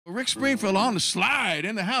Rick Springfield on the slide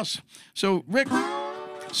in the house. So, Rick,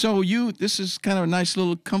 this is kind of a nice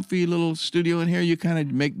little comfy little studio in here. You kind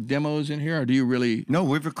of make demos in here, or do you really? No,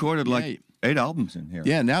 we've recorded like 8 albums in here.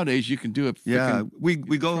 Yeah, nowadays you can do it. Yeah, we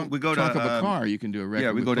go to trunk of a car. You can do a record.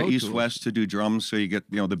 Yeah, we go to East West to do drums, so you get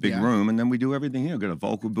the big room, and then we do everything here. Got a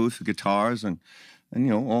vocal booth, guitars, and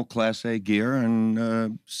all Class A gear,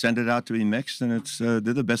 and send it out to be mixed, and they're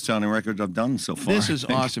the best sounding records I've done so far. This is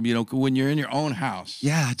awesome. When you're in your own house.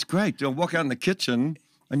 Yeah, it's great. You'll walk out in the kitchen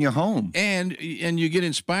and you're home. And you get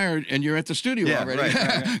inspired, and you're at the studio already.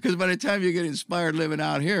 Because by the time you get inspired living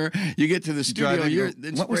out here, you get to the studio, the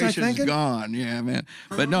inspiration's gone. Yeah, man.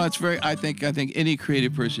 But no, it's I think any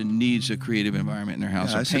creative person needs a creative environment in their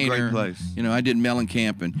house. Yeah, it's a great place. I did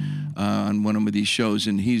Mellencamp on one of these shows,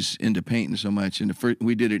 and he's into painting so much. And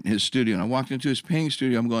we did it in his studio, and I walked into his painting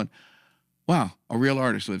studio. I'm going, wow, a real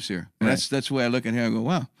artist lives here. And that's the way I look at him. I go,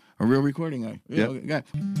 wow. A real recording guy.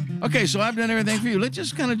 Okay, so I've done everything for you. Let's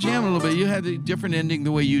just kind of jam a little bit. You had a different ending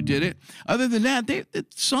the way you did it. Other than that, the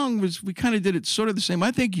song we kind of did it sort of the same.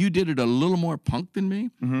 I think you did it a little more punk than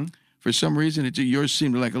me. Mm-hmm. For some reason, yours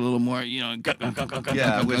seemed like a little more, yeah,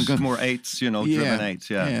 it was more eights, driven eights,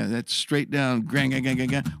 Yeah, that's straight down,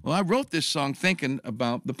 gang. Well, I wrote this song thinking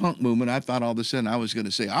about the punk movement. I thought all of a sudden I was going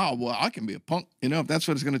to say, oh, well, I can be a punk, if that's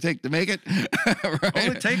what it's going to take to make it. Right?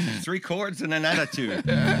 All it takes is 3 chords and an attitude.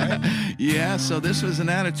 Right? Yeah, so this was an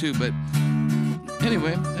attitude, but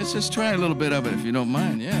anyway, let's just try a little bit of it if you don't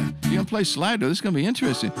mind. Yeah, you're going to play slide, though. This is going to be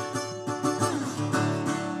interesting.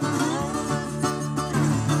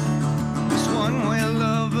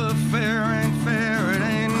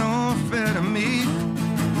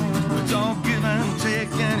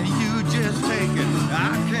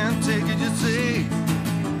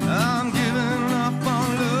 I'm giving up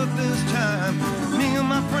on love this time. Me and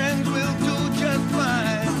my friends will do just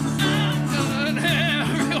fine.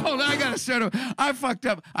 Hold on, I gotta start over. I fucked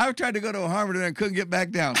up. I tried to go to a Harvard and I couldn't get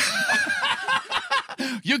back down.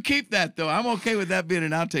 You keep that, though. I'm okay with that being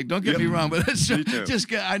an outtake. Don't get me wrong, but it's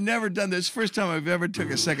I've never done this. First time I've ever took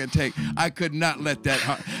a second take. I could not let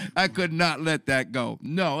that go.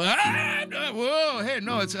 No. Whoa, hey,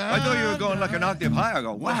 no, it's... I thought you were going like an octave higher. I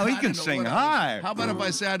go, wow, he can sing high. How about if I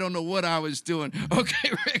say I don't know what I was doing?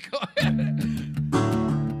 Okay, Rick, go ahead.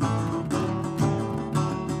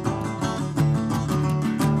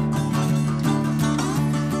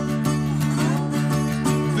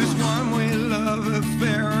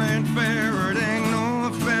 Fair and fair, it ain't no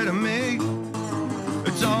affair to me.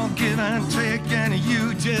 It's all give and take, and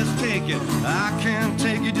you just take it. I can't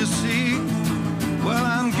take it to see. Well,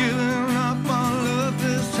 I'm giving up on love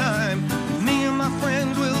this time. Me and my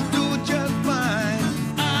friends will do it just fine.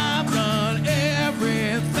 I've done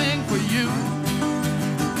everything for you.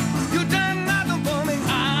 You done nothing for me.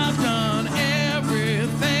 I've done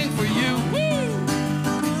everything for you.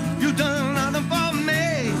 Woo! You done nothing for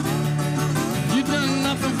me.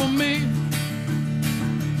 Nothing for me.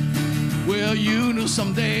 Well, you knew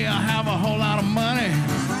someday I'll have a whole lot of money.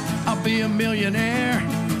 I'll be a millionaire.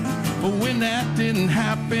 But when that didn't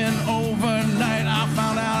happen overnight, I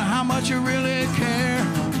found out how much you really care.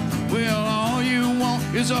 Well, all you want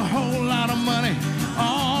is a whole lot of money.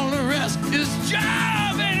 All the rest is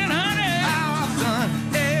job and honey. I've done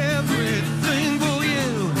everything for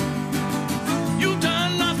you. You've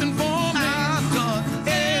done nothing for me. I've done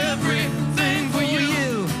everything for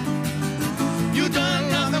you. You done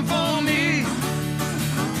nothing for me.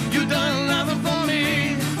 You done nothing for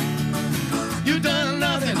me. You done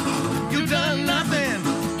nothing. You done nothing.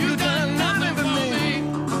 You done nothing for me.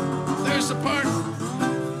 There's the part.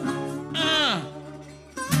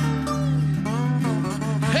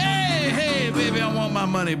 Hey, baby, I want my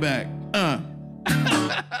money back.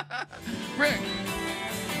 Rick.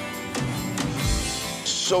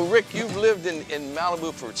 So, Rick, you've lived in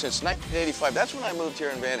Malibu since 1985. That's when I moved here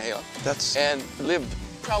in Van Halen. And lived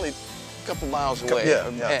probably a couple miles away.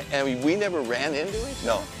 Yeah. And we never ran into each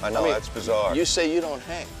other? No, I know, that's bizarre. You say you don't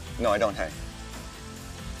hang. No, I don't hang.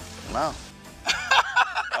 Wow.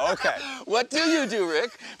 Okay. What do you do,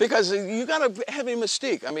 Rick? Because you got a heavy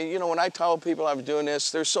mystique. I mean, when I tell people I'm doing this,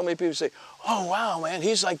 there's so many people who say, oh, wow, man,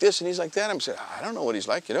 he's like this and he's like that. I'm saying, I don't know what he's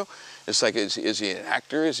like, It's like, is he an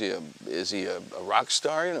actor? Is he a rock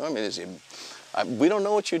star? I mean, is he... we don't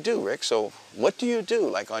know what you do, Rick. So what do you do,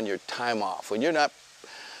 like, on your time off, when you're not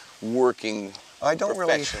working I don't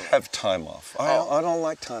really have time off. I don't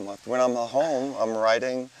like time off. When I'm at home, I'm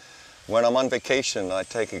writing. When I'm on vacation, I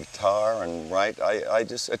take a guitar and write.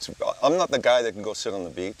 I'm not the guy that can go sit on the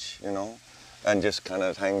beach, and just kind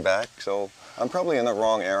of hang back. So I'm probably in the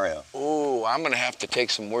wrong area. Oh, I'm going to have to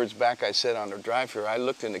take some words back I said on the drive here. I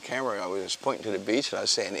looked in the camera, I was pointing to the beach, and I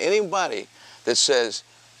was saying, anybody that says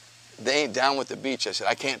they ain't down with the beach, I said,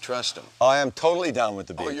 I can't trust them. I am totally down with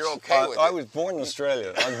the beach. Oh, you're okay with it? I was born in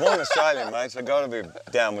Australia. I was born Australian, mate, so I got to be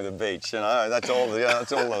down with the beach. You know, that's all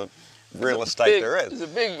the real estate there is. It's a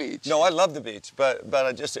big beach. No, I love the beach, but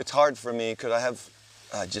it's hard for me because I have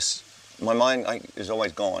my mind is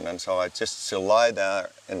always going, and so I just to lie there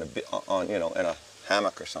in a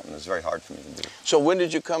hammock or something is very hard for me to do. So when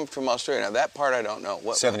did you come from Australia? Now that part I don't know.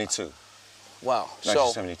 What? 72. Wow.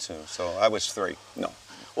 1972. So I was 3. No.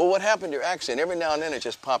 Well, what happened to your accent? Every now and then it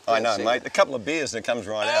just popped. I know, mate. A couple of beers and it comes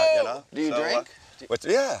right out. You know. Do you drink?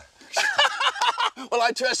 Yeah. Well,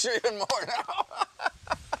 I trust you even more now.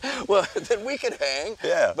 Well, then we could hang.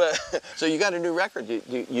 Yeah. But so you got a new record.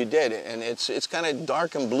 You did, and it's kind of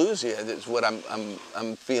dark and bluesy. That's what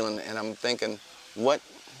I'm feeling, and I'm thinking, what?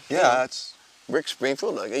 Yeah, it's Rick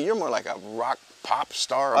Springfield. You're more like a rock pop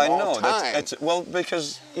star of all time. Well,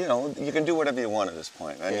 because you can do whatever you want at this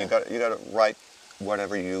point, and you got to write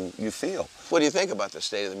whatever you feel. What do you think about the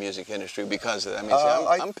state of the music industry because of that?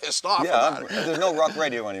 I mean, I'm pissed off about it. There's no rock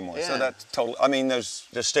radio anymore, so that's totally. I mean, there's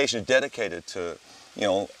stations dedicated to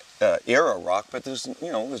era rock, but there's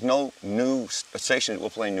no new station that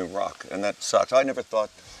will play new rock, and that sucks. I never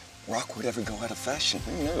thought rock would ever go out of fashion.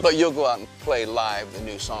 Who knew? But you'll go out and play live the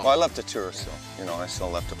new song. Well, I love to tour, so I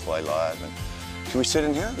still love to play live. And can we sit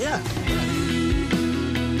in here? Yeah.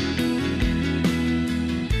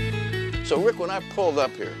 So Rick, when I pulled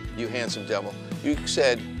up here, you handsome devil, you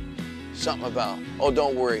said something about, oh,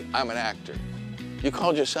 don't worry, I'm an actor. You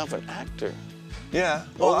called yourself an actor. Yeah.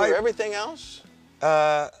 Well, over everything else?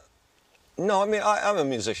 No, I mean, I'm a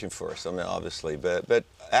musician first, I mean, obviously, but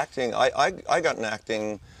acting, I got in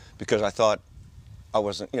acting because I thought I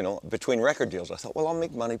wasn't, between record deals, I thought, well, I'll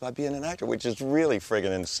make money by being an actor, which is really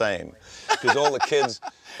friggin' insane. Because all the kids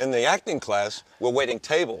in the acting class were waiting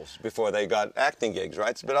tables before they got acting gigs,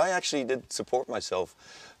 right? But I actually did support myself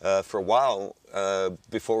for a while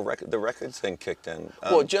before the record thing kicked in.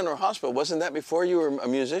 Well, General Hospital, wasn't that before you were a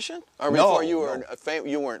musician? Or before you were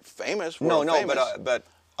you weren't famous? No, but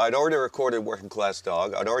I'd already recorded Working Class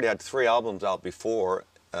Dog. I'd already had 3 albums out before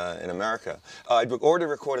in America. I'd already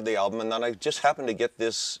recorded the album, and then I just happened to get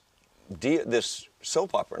this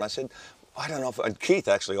soap opera, and I said, I don't know if Keith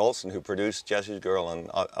actually Olsen, who produced Jesse's Girl and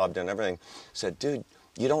I've Done Everything, said, dude,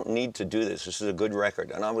 you don't need to do this. This is a good record.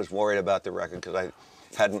 And I was worried about the record because I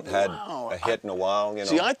hadn't had a hit in a while.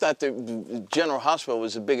 See, I thought the General Hospital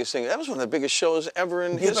was the biggest thing. That was one of the biggest shows ever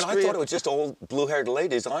in history. Yeah, but I thought it was just old blue-haired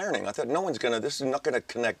ladies ironing. I thought this is not going to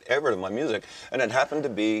connect ever to my music. And it happened to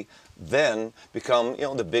be then become,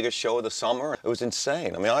 the biggest show of the summer. It was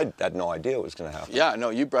insane. I mean, I had no idea it was going to happen. Yeah, no,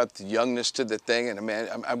 you brought the youngness to the thing, and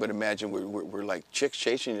I would imagine we're like chicks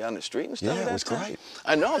chasing you down the street and stuff. Yeah, it was great.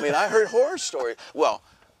 I know. I mean, I heard horror stories. Well,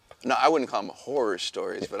 no, I wouldn't call them horror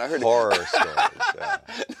stories, but I heard horror stories. Yeah.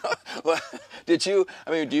 No, well,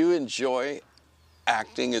 do you enjoy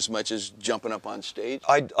acting as much as jumping up on stage?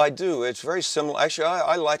 I do. It's very similar. Actually,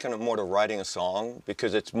 I liken it more to writing a song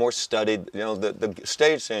because it's more studied. The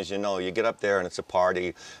stage thing is, you get up there and it's a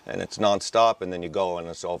party and it's nonstop and then you go and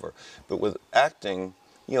it's over. But with acting,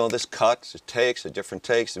 there's cuts, it takes, different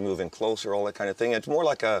takes, to move in closer, all that kind of thing. It's more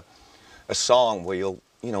like a song where you'll,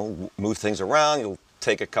 move things around, you'll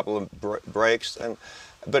take a couple of breaks,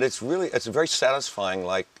 but it's very satisfying,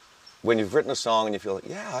 like when you've written a song and you feel like,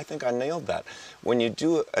 yeah, I think I nailed that. When you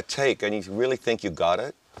do a take and you really think you got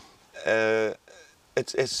it,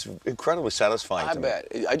 it's incredibly satisfying to me. I bet.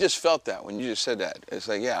 I just felt that when you just said that. It's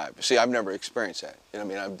like, yeah, see, I've never experienced that.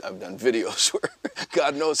 I've done videos where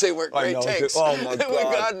God knows they weren't great takes. Oh my God.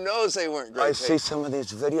 God knows they weren't great takes. I see some of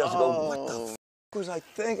these videos and go, what the f was I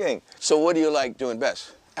thinking? So what do you like doing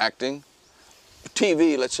best? Acting?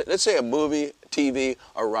 TV, let's say a movie, TV,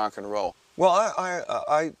 or rock and roll. Well,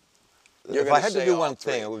 if I had to do one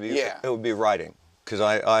thing, it would be writing. Because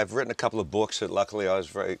I've written a couple of books that luckily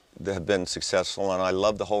have been successful, and I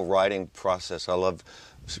love the whole writing process. I love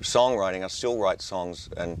songwriting. I still write songs,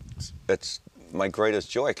 and it's my greatest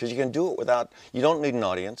joy because you can do it you don't need an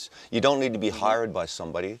audience. You don't need to be hired by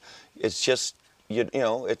somebody. It's just, you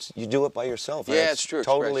do it by yourself. Yeah, it's true.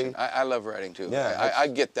 Totally. I love writing too. Yeah, I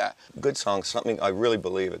get that. Good songs, something I really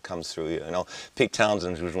believe it comes through you. Pete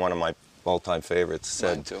Townsend, who's one of my all-time favorites,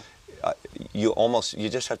 said, Mine too. You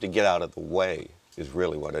just have to get out of the way. is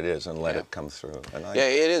really what it is, and let it come through. And yeah,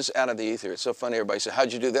 it is out of the ether. It's so funny. Everybody says,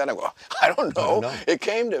 "How'd you do that?" I go, "I don't know. It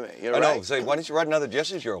came to me." You're right. I know. Say, why don't you write another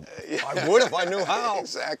Jesse's Girl? I would if I knew how.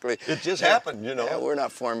 Exactly. It just happened, you know. Yeah, we're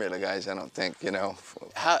not formula guys, I don't think. You know.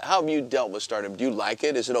 How have you dealt with stardom? Do you like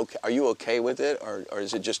it? Is it okay? Are you okay with it, or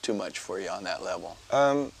is it just too much for you on that level?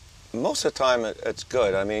 Most of the time, it's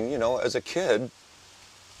good. I mean, you know, as a kid,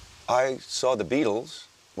 I saw the Beatles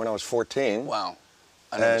when I was 14. Wow.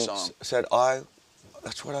 I never saw them. Said,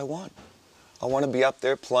 that's what I want. I want to be up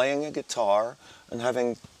there playing a guitar and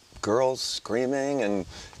having girls screaming and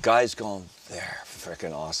guys going, they're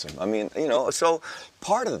freaking awesome. I mean, you know, so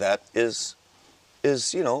part of that is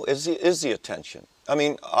the attention. I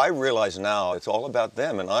mean, I realize now it's all about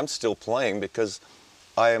them, and I'm still playing because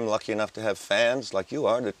I am lucky enough to have fans like you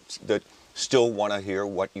are that still want to hear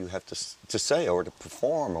what you have to say or to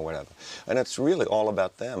perform or whatever. And it's really all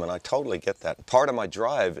about them, and I totally get that. Part of my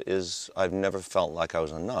drive is I've never felt like I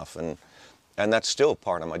was enough, and that's still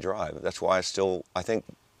part of my drive. That's why I think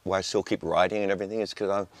why I still keep writing and everything is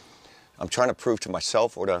because I'm trying to prove to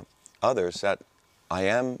myself or to others that I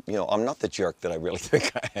am, you know, I'm not the jerk that I really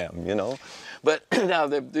think I am, you know. But now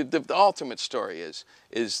the ultimate story is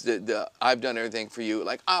I've done everything for you.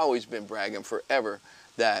 Like I've always been bragging forever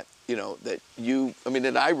that, you know,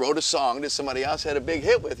 that I wrote a song that somebody else had a big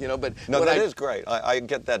hit with, you know, but... No, that is great. I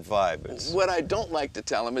get that vibe. What I don't like to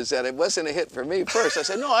tell him is that it wasn't a hit for me first. I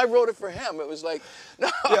said, no, I wrote it for him. It was like, no.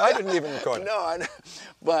 Yeah, I didn't even record it. No,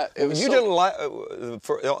 but it was You did a live...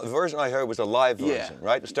 the version I heard was a live version,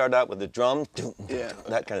 right? It started out with the drums,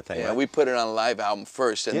 that kind of thing, Yeah, right? we put it on a live album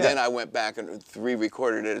first, and then I went back and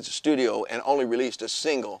re-recorded it as a studio and only released a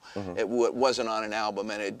single. It wasn't on an album,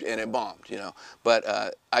 and it bombed, you know.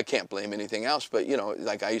 But I can't blame anything else, but you know,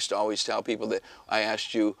 like I used to always tell people that I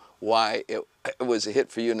asked you why it was a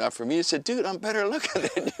hit for you, not for me. You said, dude, I'm better looking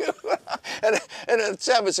than you. and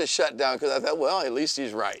that was a shutdown because I thought, well, at least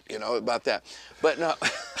he's right, you know, about that. But no.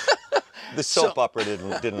 The soap opera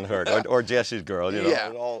didn't hurt, or Jesse's Girl, you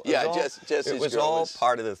know. Jesse's Girl. It was all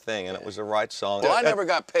part of the thing, and it was the right song. Well, I never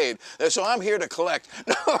got paid, so I'm here to collect.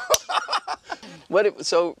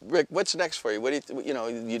 So, Rick, what's next for you? What do you know?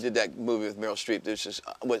 You did that movie with Meryl Streep. This just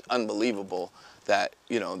was unbelievable that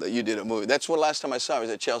that you did a movie. That's the last time I saw it. Was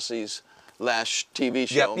at Chelsea's last TV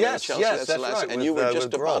show. Yes, Chelsea, that's the last right. And you were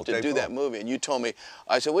just about to do that movie, and you told me,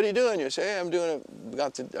 I said, "What are you doing?" You say, "Hey, I'm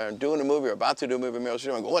doing a movie, or about to do a movie with Meryl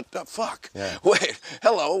Streep." I go, "What the fuck? Yeah. Wait,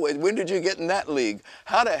 hello, when did you get in that league?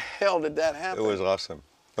 How the hell did that happen?" It was awesome.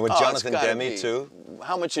 And with Jonathan Demme too.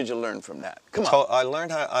 How much did you learn from that? Come on. I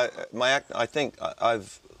learned how I think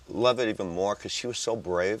I've loved it even more because she was so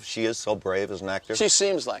brave. She is so brave as an actor. She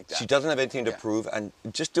seems like that. She doesn't have anything to prove, and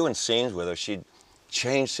just doing scenes with her, she'd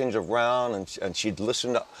change things around, and she'd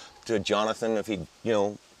listen to Jonathan if he'd,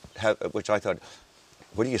 which I thought,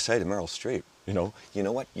 what do you say to Meryl Streep? You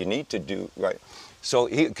know what you need to do, right? So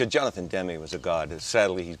because Jonathan Demme was a god.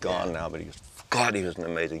 Sadly, he's gone now, but he was an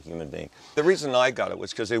amazing human being. The reason I got it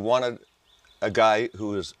was because they wanted a guy who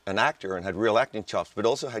was an actor and had real acting chops, but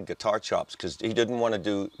also had guitar chops, because Jonathan didn't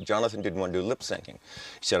want to do lip syncing.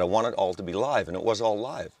 He said, I want it all to be live, and it was all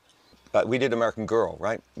live. We did American Girl,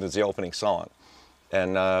 right? It was the opening song,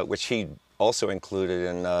 and which he also included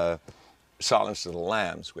in Silence of the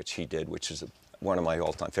Lambs, which he did, which is one of my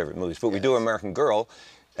all-time favorite movies. But we do American Girl,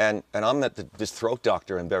 and I met this throat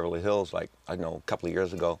doctor in Beverly Hills, like, I don't know, a couple of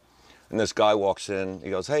years ago. And this guy walks in, he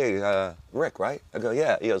goes, hey, Rick, right? I go,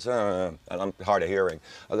 yeah. He goes, and I'm hard of hearing.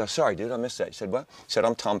 I go, sorry, dude, I missed that. He said, what? He said,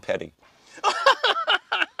 I'm Tom Petty.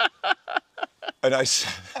 And I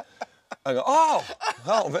go, oh,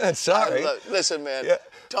 man, sorry. Listen, man,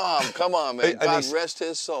 Tom, come on, man. God rest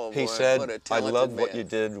his soul, boy. He said, what a I love man. what you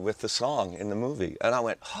did with the song in the movie. And I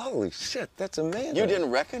went, holy shit, that's amazing. You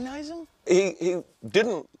didn't recognize him? He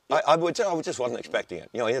didn't. I just wasn't expecting it.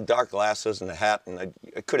 He had dark glasses and a hat, and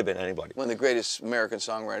it could have been anybody. One of the greatest American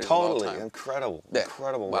songwriters of all time. Totally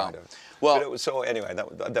incredible writer. Well, but it was, so anyway,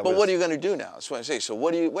 that but was. what are you going to do now? That's what I say. So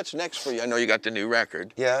what's next for you? I know you got the new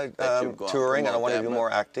record. Yeah, touring, and I want to do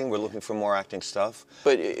more acting. We're looking for more acting stuff.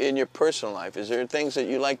 But in your personal life, is there things that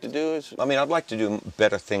you like to do? I mean, I'd like to do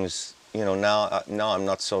better things. Now I'm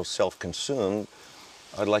not so self-consumed.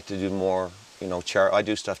 I'd like to do more. I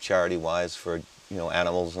do stuff charity-wise for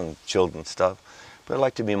animals and children stuff, but I'd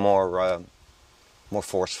like to be more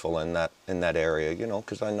forceful in that area,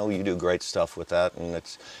 because I know you do great stuff with that, and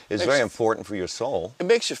it's very important for your soul. It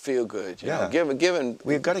makes you feel good, you know. Given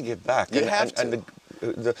we've got to give back. You have to.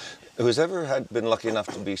 And who's ever been lucky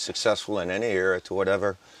enough to be successful in any era, to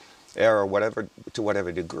whatever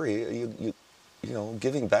degree,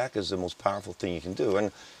 giving back is the most powerful thing you can do.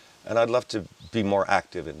 And And I'd love to be more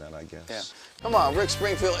active in that, I guess. Yeah. Come on, Rick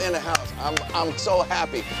Springfield in the house. I'm so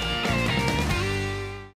happy.